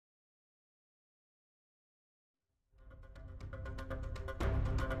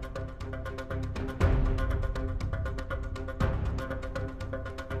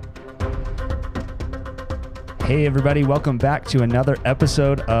Hey everybody, welcome back to another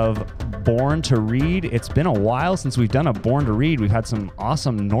episode of Born to Read. It's been a while since we've done a Born to Read. We've had some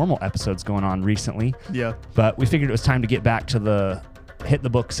awesome normal episodes going on recently. Yeah. But we figured it was time to get back to the hit the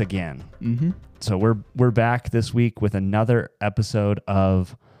books again. Mm-hmm. So we're back this week with another episode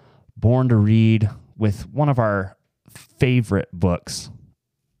of Born to Read with one of our favorite books,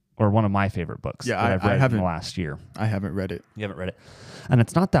 or one of my favorite books that I've read in the last year. I haven't read it. You haven't read it. And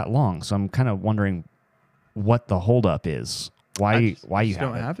it's not that long, so I'm kind of wondering what the holdup is. Why you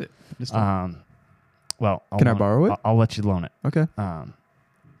don't have it? Well, can I borrow it? I'll let you loan it. Okay.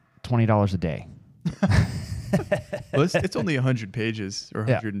 $20 a day. Well, it's only 100 pages or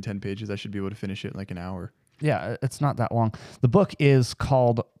 110 pages. I should be able to finish it in like an hour. Yeah, it's not that long. The book is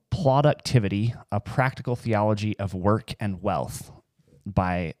called Ploductivity, A Practical Theology of Work and Wealth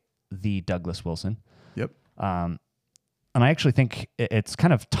by the Douglas Wilson. Yep. And I actually think it's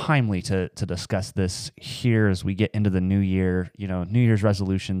kind of timely to discuss this here as we get into the new year, New Year's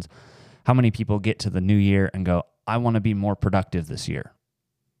resolutions. How many people get to the new year and go, I want to be more productive this year?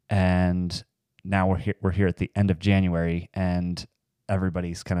 And now we're here at the end of January and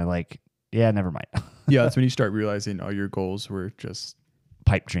everybody's kind of like, yeah, never mind. Yeah, that's when you start realizing all your goals were just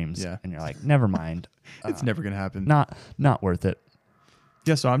pipe dreams. Yeah. And you're like, never mind. It's never going to happen. Not worth it.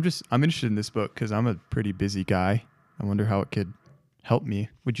 Yeah, so I'm interested in this book because I'm a pretty busy guy. I wonder how it could help me.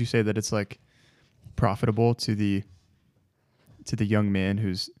 Would you say that it's like profitable to the young man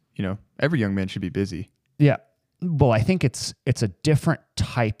who's, every young man should be busy? Yeah. Well, I think it's a different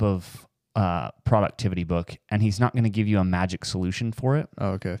type of productivity book, and he's not going to give you a magic solution for it.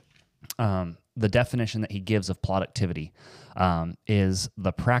 Oh, okay. The definition that he gives of productivity is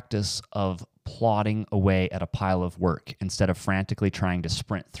the practice of plodding away at a pile of work instead of frantically trying to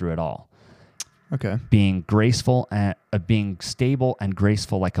sprint through it all. Okay. Being graceful and being stable and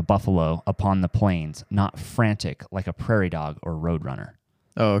graceful like a buffalo upon the plains, not frantic like a prairie dog or roadrunner.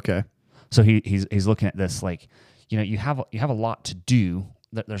 Oh, okay. So he's looking at this like, you have a lot to do.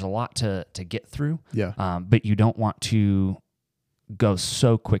 There's a lot to get through. Yeah. But you don't want to go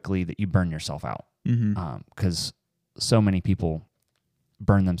so quickly that you burn yourself out. Because so many people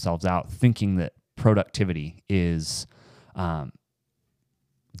burn themselves out thinking that productivity is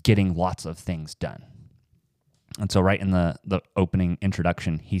getting lots of things done. And so right in the opening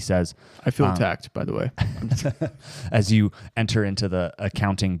introduction, he says... I feel attacked, by the way. as you enter into the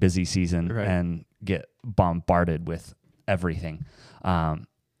accounting busy season and get bombarded with everything.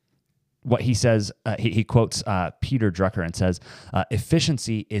 What he says, he quotes Peter Drucker and says,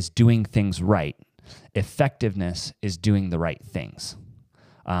 efficiency is doing things right. Effectiveness is doing the right things.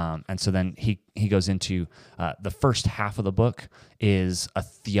 And so then he goes into the first half of the book is a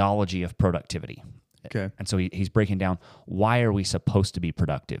theology of productivity. Okay. And so he's breaking down why are we supposed to be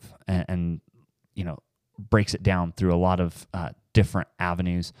productive and breaks it down through a lot of different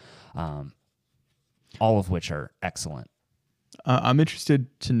avenues, all of which are excellent. I'm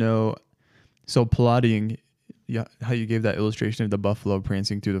interested to know, so plodding, how you gave that illustration of the buffalo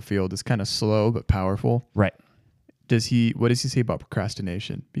prancing through the field is kind of slow but powerful. Right. What does he say about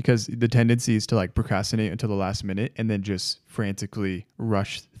procrastination? Because the tendency is to like procrastinate until the last minute and then just frantically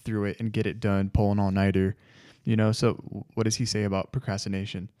rush through it and get it done, pull an all-nighter, So what does he say about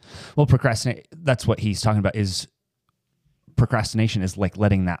procrastination? Well, that's what he's talking about is procrastination is like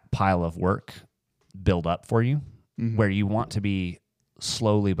letting that pile of work build up for you, where you want to be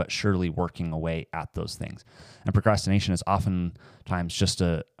slowly but surely working away at those things. And procrastination is oftentimes just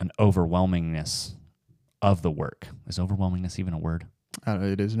an overwhelmingness of the work. Is overwhelmingness even a word?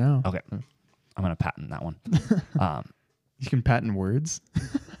 It is now. Okay. I'm going to patent that one. You can patent words?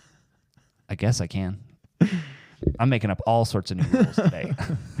 I guess I can. I'm making up all sorts of new rules today.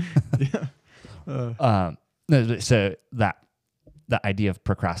 So that idea of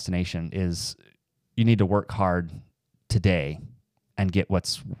procrastination is you need to work hard today and get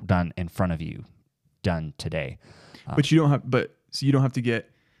what's done in front of you done today. So you don't have to get,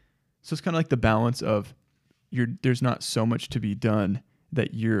 so it's kind of like the balance of there's not so much to be done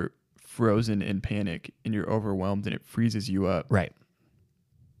that you're frozen in panic and you're overwhelmed and it freezes you up. Right.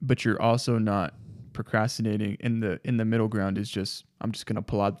 But you're also not procrastinating. In the middle ground is just, I'm just going to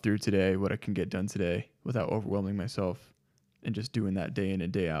plod through today what I can get done today without overwhelming myself and just doing that day in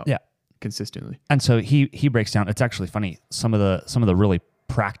and day out. Yeah. Consistently. And so he breaks down, it's actually funny, some of the really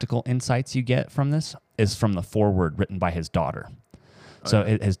practical insights you get from this is from the foreword written by his daughter. So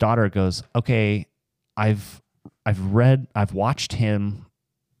his daughter goes, okay, I've watched him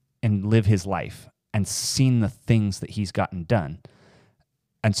and live his life and seen the things that he's gotten done.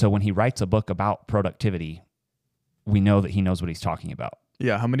 And so when he writes a book about productivity, we know that he knows what he's talking about.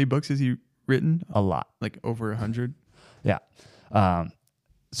 Yeah. How many books has he written? A lot. Like over 100? Yeah.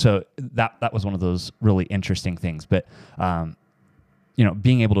 So that was one of those really interesting things. But,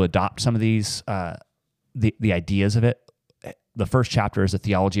 being able to adopt some of these, the ideas of it. The first chapter is a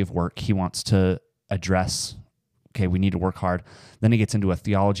theology of work. He wants to address, okay, we need to work hard. Then he gets into a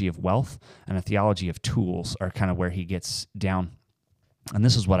theology of wealth, and a theology of tools are kind of where he gets down. And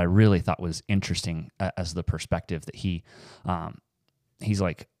this is what I really thought was interesting as the perspective that he's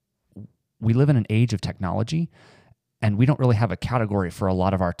like, we live in an age of technology, and we don't really have a category for a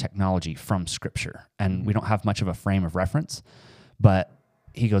lot of our technology from Scripture, and we don't have much of a frame of reference. But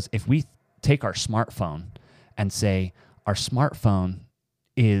he goes, if we take our smartphone and say our smartphone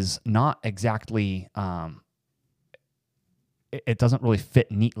is not exactly, it doesn't really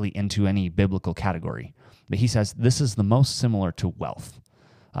fit neatly into any biblical category. But he says this is the most similar to wealth.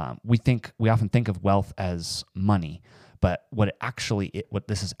 We often think of wealth as money, but what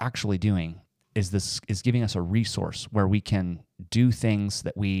this is actually doing is giving us a resource where we can do things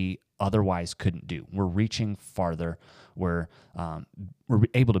that we otherwise couldn't do. We're reaching farther. We're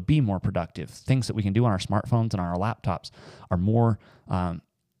able to be more productive. Things that we can do on our smartphones and on our laptops are more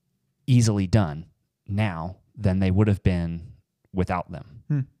easily done now than they would have been without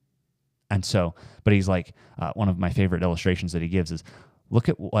them. And so, but he's like, one of my favorite illustrations that he gives is, look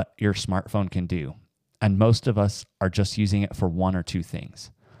at what your smartphone can do. And most of us are just using it for one or two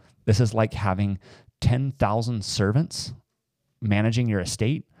things. This is like having 10,000 servants managing your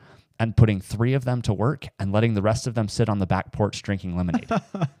estate and putting 3 of them to work and letting the rest of them sit on the back porch drinking lemonade.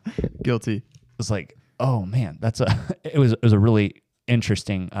 Guilty. It's like, oh man, it was a really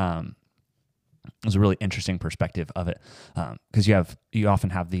interesting, perspective of it. Cause you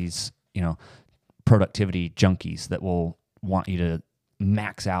often have these, productivity junkies that will want you to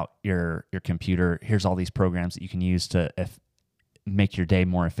max out your computer. Here's all these programs that you can use to make your day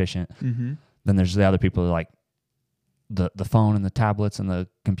more efficient. Mm-hmm. Then there's the other people who are like, the phone and the tablets and the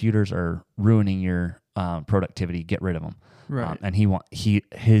computers are ruining your productivity. Get rid of them. Right. And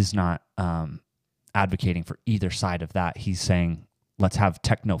he's not advocating for either side of that. He's saying, let's have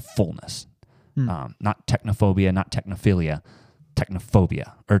techno fullness, not technophobia, not technophilia,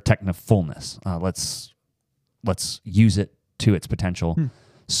 technophobia or techno fullness. Let's use it to its potential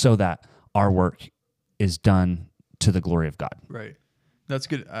so that our work is done to the glory of God. Right. That's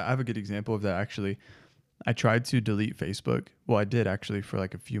good. I have a good example of that, actually. I tried to delete Facebook. Well, I did actually for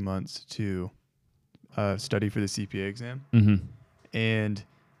like a few months to study for the CPA exam. Mm-hmm. And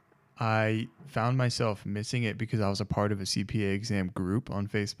I found myself missing it because I was a part of a CPA exam group on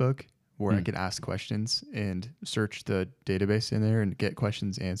Facebook where I could ask questions and search the database in there and get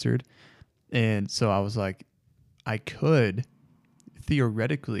questions answered. And so I was like, I could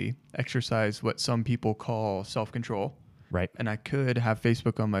theoretically exercise what some people call self-control. Right. And I could have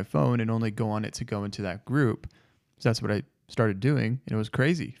Facebook on my phone and only go on it to go into that group. So that's what I started doing. And it was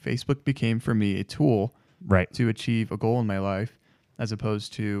crazy. Facebook became for me a tool to achieve a goal in my life as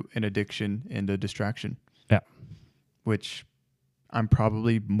opposed to an addiction and a distraction. Yeah. Which I'm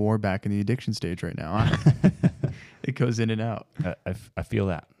probably more back in the addiction stage right now. It goes in and out. I feel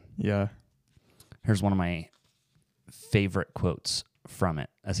that. Yeah. Here's one of my favorite quotes from it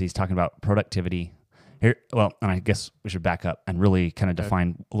as he's talking about productivity. Here, well, and I guess we should back up and really kind of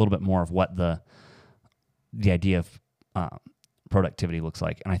define a little bit more of what the idea of productivity looks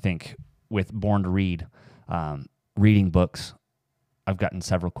like. And I think with Born to Read, reading books, I've gotten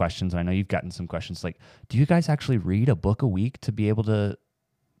several questions. And I know you've gotten some questions like, do you guys actually read a book a week to be able to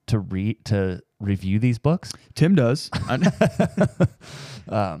review these books? Tim does.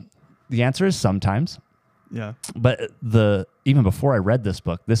 The answer is sometimes. Yeah. But even before I read this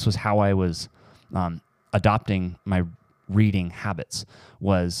book, this was how I was adopting my reading habits.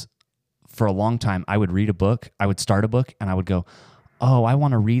 Was for a long time, I would read a book, I would start a book, and I would go, oh, I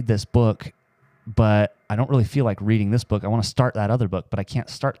want to read this book, but I don't really feel like reading this book. I want to start that other book, but I can't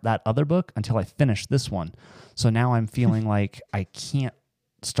start that other book until I finish this one. So now I'm feeling like I can't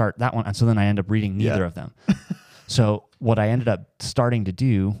start that one. And so then I end up reading neither of them. So what I ended up starting to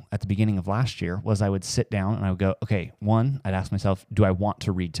do at the beginning of last year was I would sit down and I would go, okay, I'd ask myself, do I want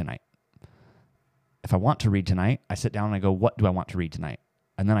to read tonight? If I want to read tonight, I sit down and I go, what do I want to read tonight?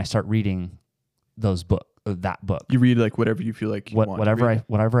 And then I start reading that book. You read like whatever you feel like you want whatever to read.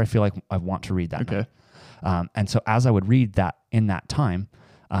 Whatever I feel like I want to read that night. And so as I would read that in that time,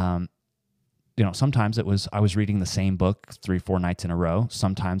 sometimes I was reading the same book 3-4 nights in a row.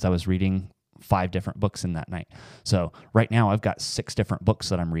 Sometimes I was reading 5 different books in that night. So right now I've got 6 different books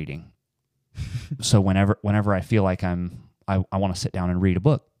that I'm reading. So whenever I feel like I want to sit down and read a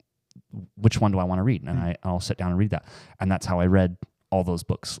book, which one do I want to read? And I'll sit down and read that. And that's how I read all those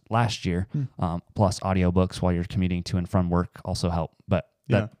books last year, plus audiobooks while you're commuting to and from work also help. But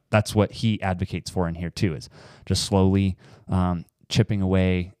that's what he advocates for in here too, is just slowly chipping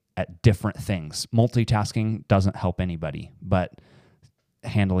away at different things. Multitasking doesn't help anybody, but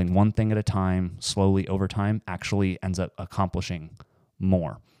handling one thing at a time, slowly over time, actually ends up accomplishing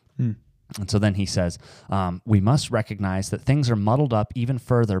more. And so then he says, we must recognize that things are muddled up even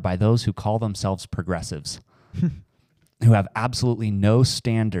further by those who call themselves progressives, who have absolutely no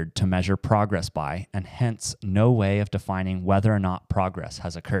standard to measure progress by, and hence no way of defining whether or not progress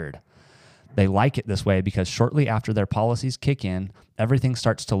has occurred. They like it this way because shortly after their policies kick in, everything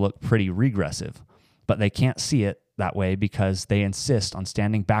starts to look pretty regressive, but they can't see it that way because they insist on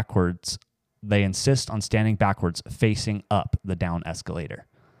standing backwards. They insist on standing backwards, facing up the down escalator.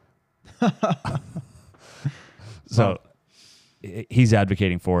 So he's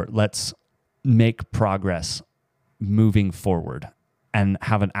advocating for, let's make progress moving forward and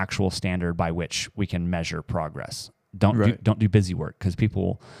have an actual standard by which we can measure progress. Don't do busy work, because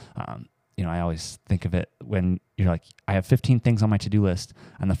people, I always think of it when you're like, I have 15 things on my to-do list,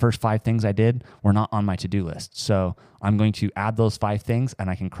 and the first 5 things I did were not on my to-do list. So I'm going to add those 5 things, and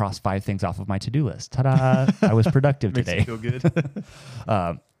I can cross 5 things off of my to-do list. Ta-da! I was productive today. Makes you feel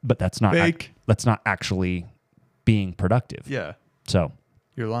good. But that's not actually being productive. Yeah. So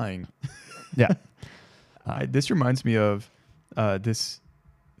you're lying. Yeah. This reminds me of this.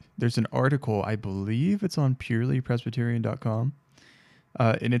 There's an article, I believe it's on purelypresbyterian.com,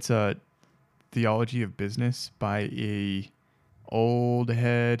 and it's a theology of business by a old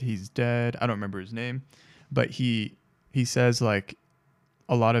head. He's dead. I don't remember his name, but he says, like,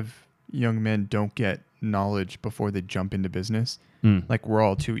 a lot of young men don't get knowledge before they jump into business. Like, we're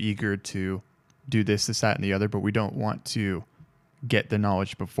all too eager to do this, that, and the other, but we don't want to get the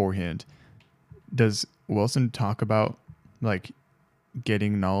knowledge beforehand. Does Wilson talk about, like,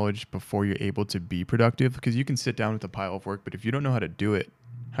 getting knowledge before you're able to be productive? Because you can sit down with a pile of work, but if you don't know how to do it,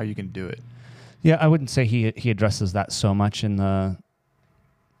 how you can do it? Yeah, I wouldn't say he addresses that so much in the,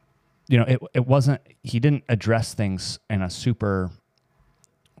 it wasn't, he didn't address things in a super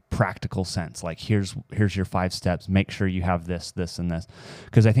practical sense. Like, here's your 5 steps, make sure you have this, and this.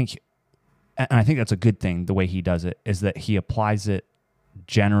 Because I think that's a good thing, the way he does it, is that he applies it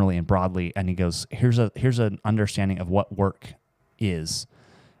generally and broadly, and he goes, here's an understanding of what work is,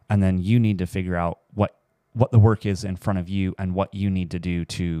 and then you need to figure out what the work is in front of you and what you need to do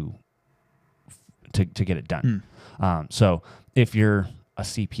to get it done. So if you're a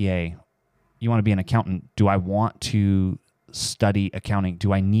CPA, you want to be an accountant. Do I want to study accounting?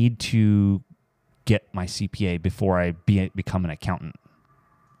 Do I need to get my CPA before I become an accountant?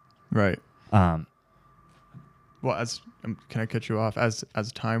 Right. Well, can I cut you off? As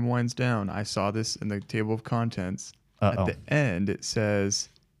time winds down, I saw this in the table of contents. At the end, it says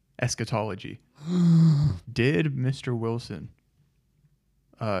eschatology. Did Mr. Wilson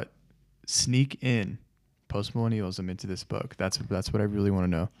sneak in postmillennialism into this book? That's what I really want to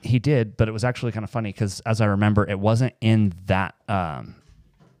know. He did, but it was actually kind of funny because, as I remember, it wasn't in that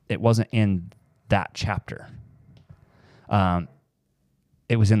chapter.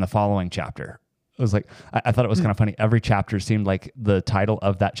 It was in the following chapter. It was like, I thought it was kind of funny. Every chapter seemed like the title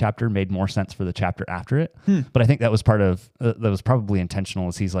of that chapter made more sense for the chapter after it. But I think that was that was probably intentional,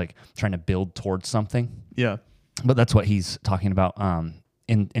 as he's like trying to build towards something. Yeah. But that's what he's talking about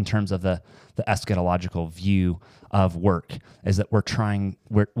in terms of the eschatological view of work, is that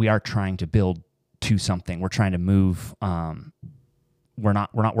we are trying to build to something. We're trying to move. We're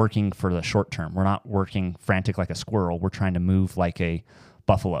not working for the short term. We're not working frantic like a squirrel. We're trying to move like a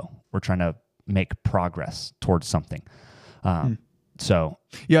buffalo. We're trying to make progress towards something. So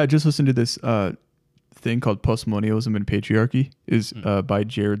yeah, I just listened to this thing called Postmillennialism and Patriarchy, is by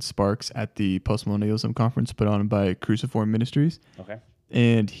Jared Sparks at the Postmillennialism conference put on by Cruciform Ministries. Okay.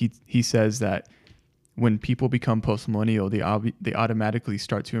 And he says that when people become postmillennial, they automatically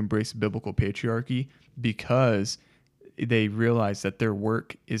start to embrace biblical patriarchy because they realize that their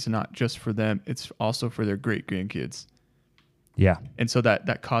work is not just for them, it's also for their great-grandkids. Yeah. And so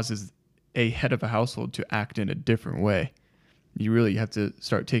that causes a head of a household to act in a different way. You really have to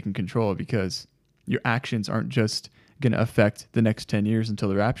start taking control, because your actions aren't just going to affect the next 10 years until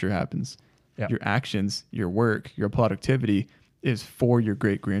the rapture happens. Yeah. Your actions, your work, your productivity is for your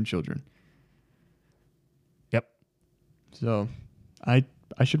great-grandchildren. Yep. So I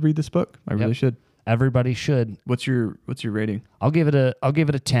should read this book. I really should. Everybody should. What's your rating? I'll give it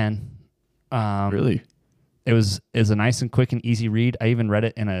a 10. Really? It was a nice and quick and easy read. I even read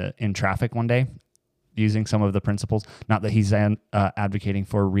it in traffic one day. using some of the principles. Not that he's advocating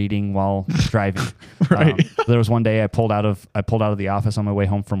for reading while driving. Right. There was one day I pulled out of the office on my way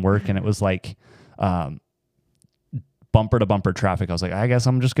home from work, and it was like bumper to bumper traffic. I was like, I guess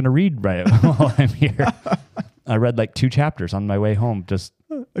I'm just going to read right while I'm here. I read like 2 chapters on my way home. Just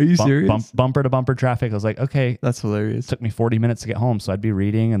are you serious? Bumper to bumper traffic. I was like, okay, that's hilarious. It took me 40 minutes to get home, so I'd be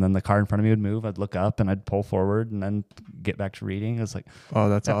reading, and then the car in front of me would move. I'd look up and I'd pull forward, and then get back to reading. It was like, oh,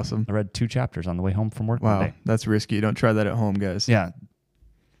 that's awesome. I read 2 chapters on the way home from work. Wow, one day. that's risky. Don't try that at home, guys. Yeah,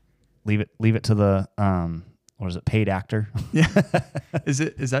 leave it to the what is it? Paid actor. Yeah.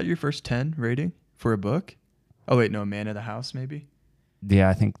 Is that your first 10 rating for a book? Oh wait, no, Man of the House maybe. Yeah,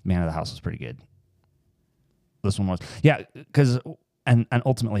 I think Man of the House was pretty good. This one was, yeah, because and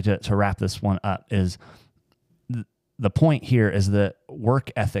ultimately to wrap this one up is the point here is that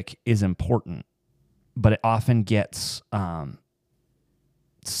work ethic is important, but it often gets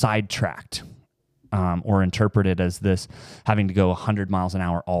sidetracked or interpreted as this having to go 100 miles an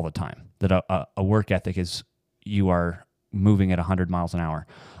hour all the time. That a work ethic is you are moving at 100 miles an hour.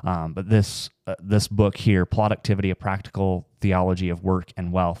 But this book here, Ploductivity, A Practical Theology of Work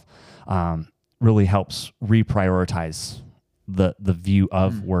and Wealth, really helps reprioritize the view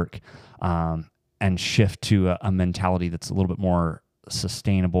of work and shift to a mentality that's a little bit more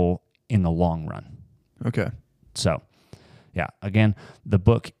sustainable in the long run. Okay. So, yeah, again, the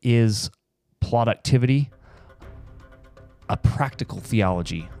book is Ploductivity, A Practical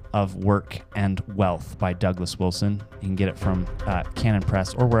Theology of Work and Wealth by Douglas Wilson. You can get it from Canon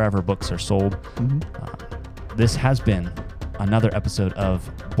Press or wherever books are sold. Mm-hmm. This has been another episode of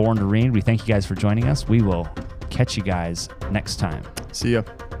Born to Read. We thank you guys for joining us. We will catch you guys next time. See ya.